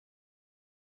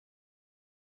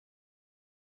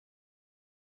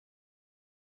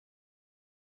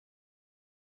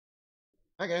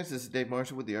Hi guys, this is Dave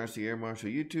Marshall with the RC Air Marshal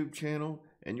YouTube channel,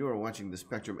 and you are watching the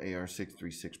Spektrum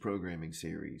AR636 programming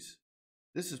series.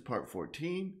 This is part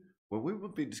 14, where we will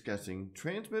be discussing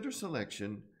transmitter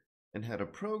selection and how to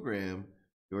program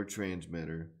your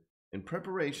transmitter in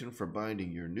preparation for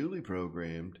binding your newly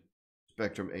programmed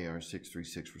Spektrum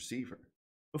AR636 receiver.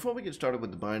 Before we get started with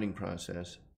the binding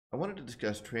process, I wanted to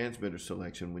discuss transmitter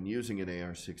selection when using an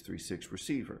AR636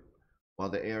 receiver. While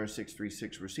the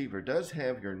AR636 receiver does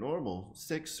have your normal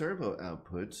 6 servo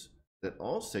outputs that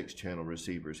all 6-channel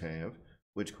receivers have,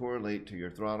 which correlate to your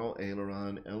throttle,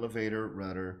 aileron, elevator,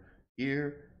 rudder,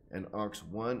 gear, and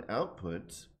aux1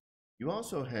 outputs, you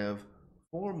also have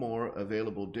 4 more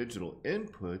available digital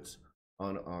inputs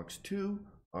on aux2,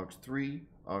 aux3,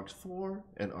 aux4,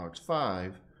 and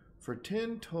aux5 for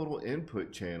 10 total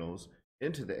input channels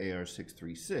into the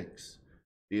AR636.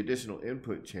 The additional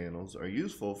input channels are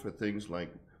useful for things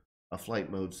like a flight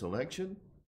mode selection,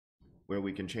 where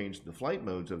we can change the flight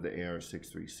modes of the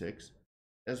AR636,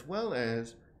 as well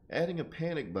as adding a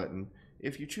panic button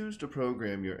if you choose to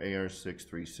program your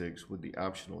AR636 with the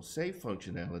optional safe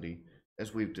functionality,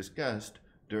 as we've discussed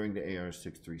during the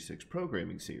AR636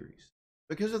 programming series.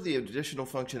 Because of the additional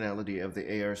functionality of the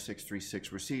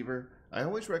AR636 receiver, I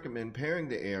always recommend pairing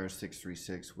the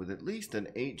AR636 with at least an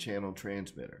 8-channel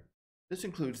transmitter. This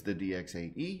includes the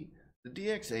DX8E, the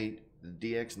DX8,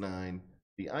 the DX9,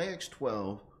 the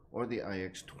IX12, or the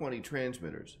IX20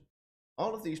 transmitters.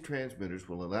 All of these transmitters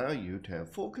will allow you to have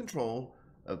full control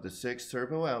of the 6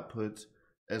 servo outputs,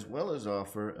 as well as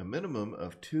offer a minimum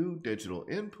of 2 digital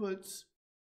inputs,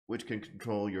 which can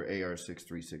control your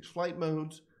AR636 flight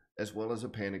modes, as well as a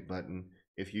panic button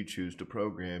if you choose to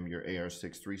program your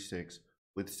AR636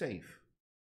 with safe.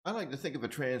 I like to think of a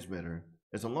transmitter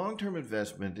as a long-term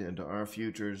investment into our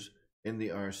futures in the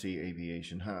RC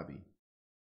aviation hobby.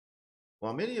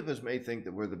 While many of us may think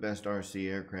that we're the best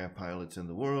RC aircraft pilots in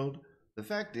the world, the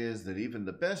fact is that even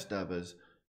the best of us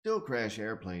still crash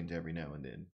airplanes every now and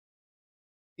then.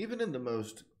 Even in the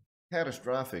most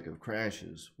catastrophic of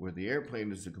crashes, where the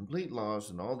airplane is a complete loss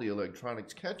and all the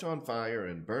electronics catch on fire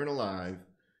and burn alive,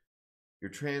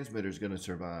 your transmitter is going to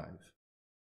survive.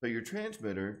 So your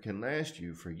transmitter can last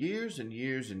you for years and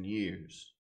years and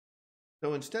years.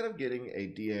 So instead of getting a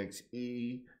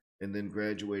DXE and then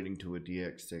graduating to a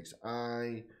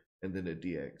DX6I and then a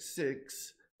DX6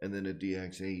 and then a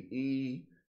DX8E,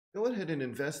 go ahead and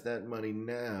invest that money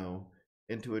now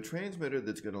into a transmitter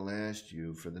that's going to last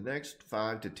you for the next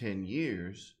 5 to 10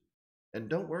 years, and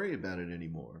don't worry about it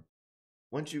anymore.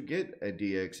 Once you get a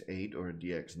DX8 or a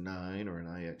DX9 or an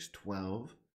IX12,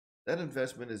 that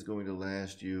investment is going to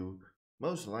last you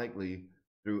most likely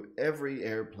through every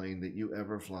airplane that you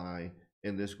ever fly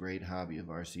in this great hobby of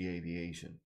RC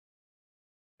aviation.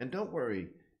 And don't worry,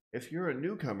 if you're a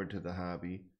newcomer to the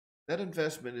hobby, that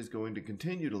investment is going to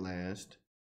continue to last.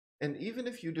 And even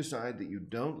if you decide that you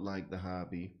don't like the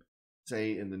hobby,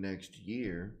 say in the next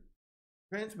year,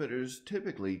 transmitters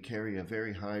typically carry a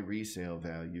very high resale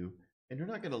value, and you're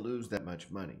not going to lose that much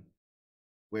money.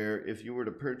 Where if you were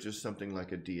to purchase something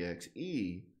like a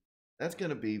DXE, that's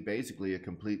going to be basically a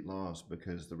complete loss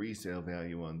because the resale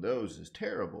value on those is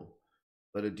terrible.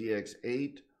 But a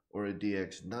DX8 or a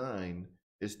DX9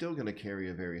 is still going to carry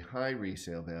a very high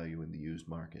resale value in the used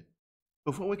market.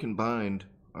 Before we can bind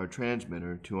our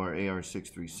transmitter to our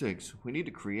AR636, we need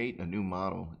to create a new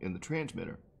model in the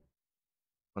transmitter.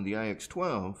 On the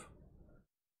IX12,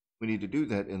 we need to do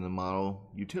that in the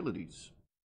model utilities.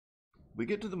 We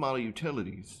get to the model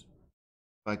utilities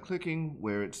by clicking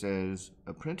where it says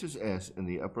Apprentice S in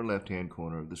the upper left-hand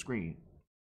corner of the screen.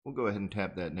 We'll go ahead and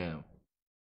tap that now.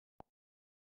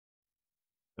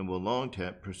 And we'll long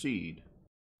tap Proceed.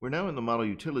 We're now in the model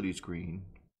utility screen,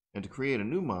 and to create a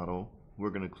new model, we're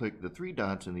going to click the 3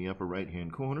 dots in the upper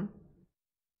right-hand corner,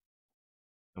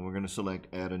 and we're going to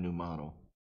select Add a New Model.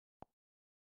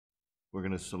 We're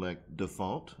going to select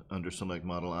Default under Select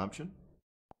Model option,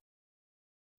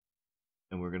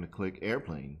 and we're going to click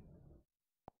Airplane.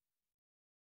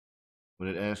 When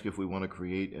it asks if we want to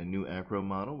create a new acro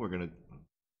model, we're going to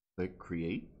click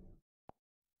Create.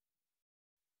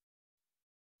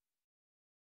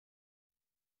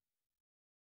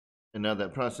 And now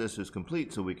that process is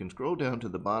complete, so we can scroll down to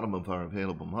the bottom of our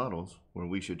available models where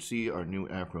we should see our new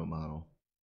acro model.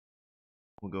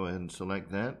 We'll go ahead and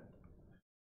select that.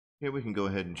 Here we can go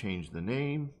ahead and change the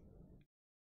name.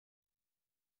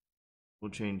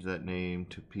 We'll change that name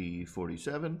to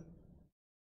P47.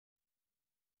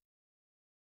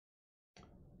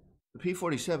 The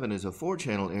P47 is a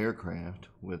 4-channel aircraft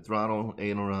with throttle,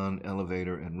 aileron,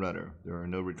 elevator, and rudder. There are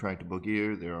no retractable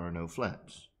gear, there are no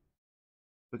flaps.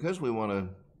 Because we want to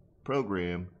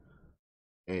program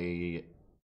a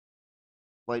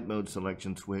flight mode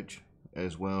selection switch,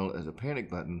 as well as a panic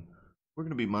button, we're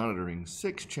going to be monitoring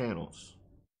 6 channels.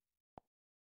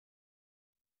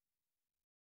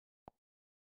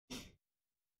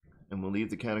 And we'll leave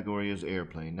the category as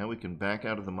airplane. Now we can back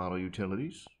out of the model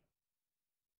utilities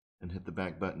and hit the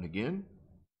back button again.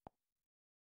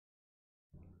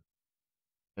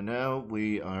 And now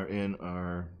we are in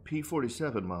our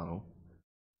P47 model,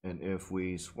 and if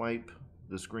we swipe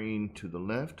the screen to the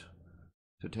left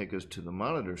to take us to the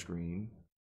monitor screen,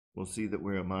 we'll see that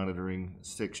we're monitoring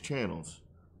 6 channels: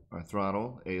 our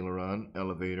throttle, aileron,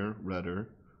 elevator, rudder,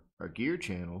 our gear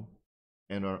channel,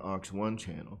 and our aux1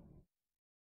 channel.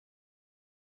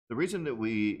 The reason that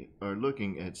we are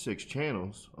looking at 6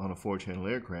 channels on a 4-channel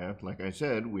aircraft, like I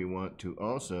said, we want to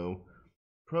also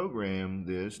program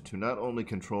this to not only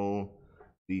control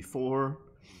the 4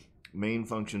 main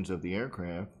functions of the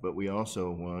aircraft, but we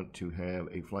also want to have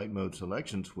a flight mode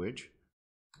selection switch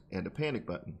and a panic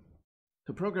button.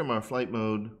 To program our flight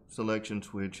mode selection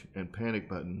switch and panic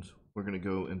buttons, we're going to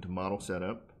go into Model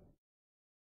Setup.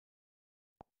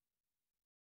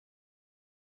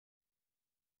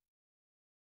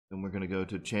 And we're going to go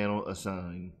to Channel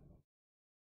Assign.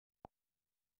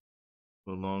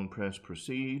 We'll long press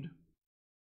Proceed.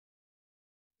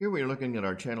 Here we are looking at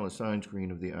our channel assign screen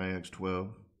of the IX-12,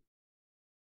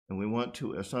 and we want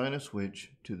to assign a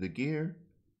switch to the gear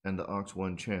and the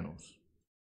aux1 channels.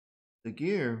 The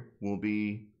gear will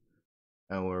be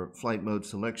our flight mode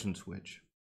selection switch.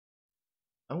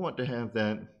 I want to have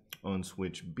that on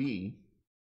switch B.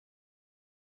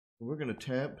 We're going to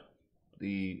tap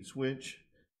the switch,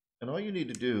 and all you need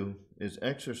to do is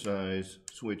exercise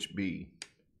switch B,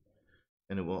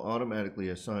 and it will automatically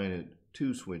assign it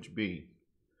to switch B.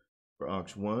 For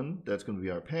aux1, that's going to be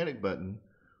our panic button,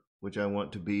 which I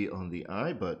want to be on the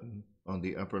I button on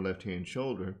the upper left-hand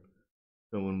shoulder.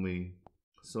 So when we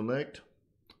select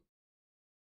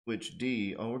switch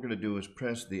D, all we're going to do is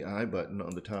press the I button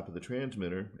on the top of the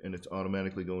transmitter, and it's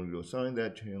automatically going to assign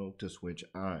that channel to switch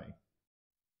I.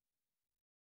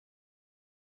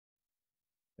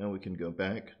 Now we can go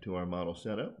back to our model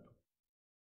setup.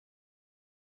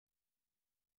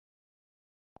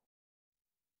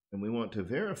 And we want to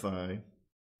verify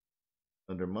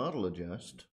under Model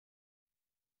Adjust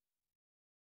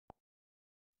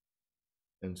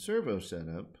and Servo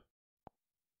Setup.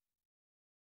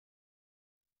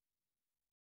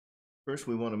 First,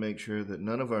 we want to make sure that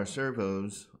none of our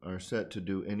servos are set to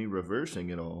do any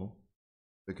reversing at all,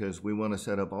 because we want to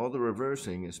set up all the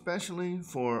reversing, especially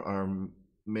for our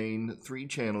main 3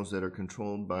 channels that are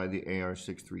controlled by the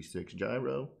AR636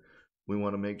 gyro. We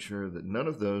want to make sure that none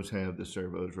of those have the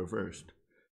servos reversed.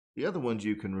 The other ones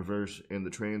you can reverse in the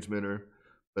transmitter,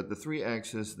 but the 3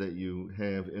 axes that you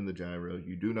have in the gyro,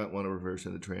 you do not want to reverse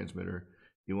in the transmitter.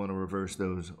 You want to reverse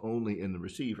those only in the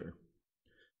receiver.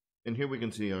 And here we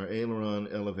can see our aileron,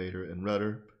 elevator, and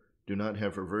rudder do not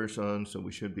have reverse on, so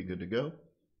we should be good to go.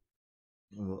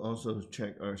 And we'll also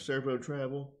check our servo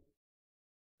travel.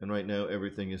 And right now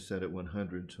everything is set at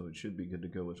 100, so it should be good to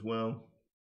go as well.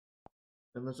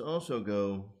 And let's also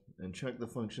go and check the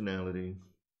functionality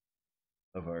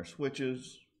of our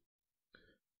switches.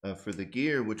 For the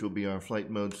gear, which will be our flight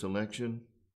mode selection,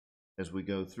 as we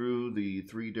go through the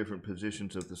 3 different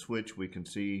positions of the switch, we can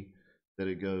see that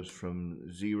it goes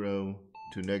from 0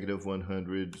 to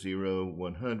 -100, 0,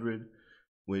 100,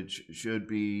 which should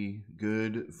be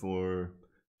good for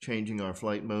changing our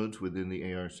flight modes within the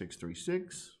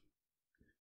AR636.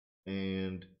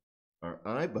 And our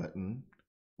I button,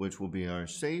 which will be our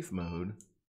safe mode,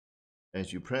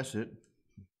 as you press it,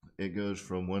 it goes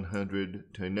from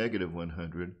 100 to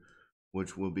 -100,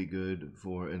 which will be good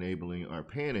for enabling our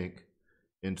panic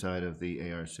inside of the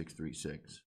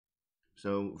AR636.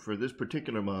 So for this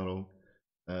particular model,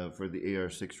 for the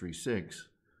AR636,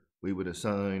 we would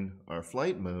assign our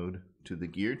flight mode to the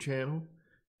gear channel,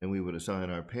 and we would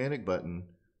assign our panic button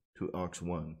to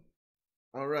aux1.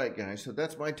 All right, guys, so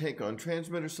that's my take on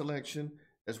transmitter selection,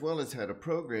 as well as how to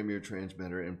program your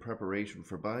transmitter in preparation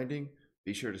for binding.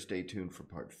 Be sure to stay tuned for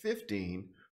part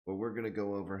 15, where we're going to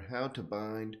go over how to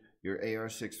bind your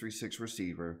AR636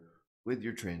 receiver with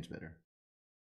your transmitter.